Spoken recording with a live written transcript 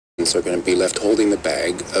are going to be left holding the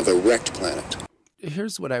bag of a wrecked planet.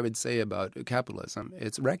 Here's what I would say about capitalism.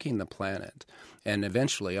 It's wrecking the planet. And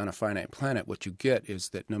eventually, on a finite planet, what you get is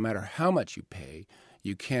that no matter how much you pay,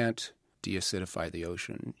 you can't deacidify the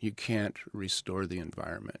ocean. You can't restore the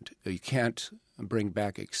environment. You can't bring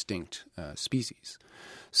back extinct species.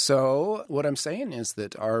 So what I'm saying is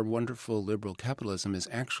that our wonderful liberal capitalism is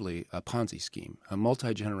actually a Ponzi scheme, a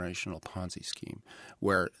multi-generational Ponzi scheme,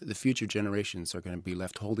 where the future generations are going to be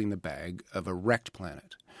left holding the bag of a wrecked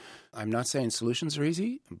planet. I'm not saying solutions are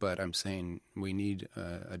easy, but I'm saying we need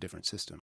a different system.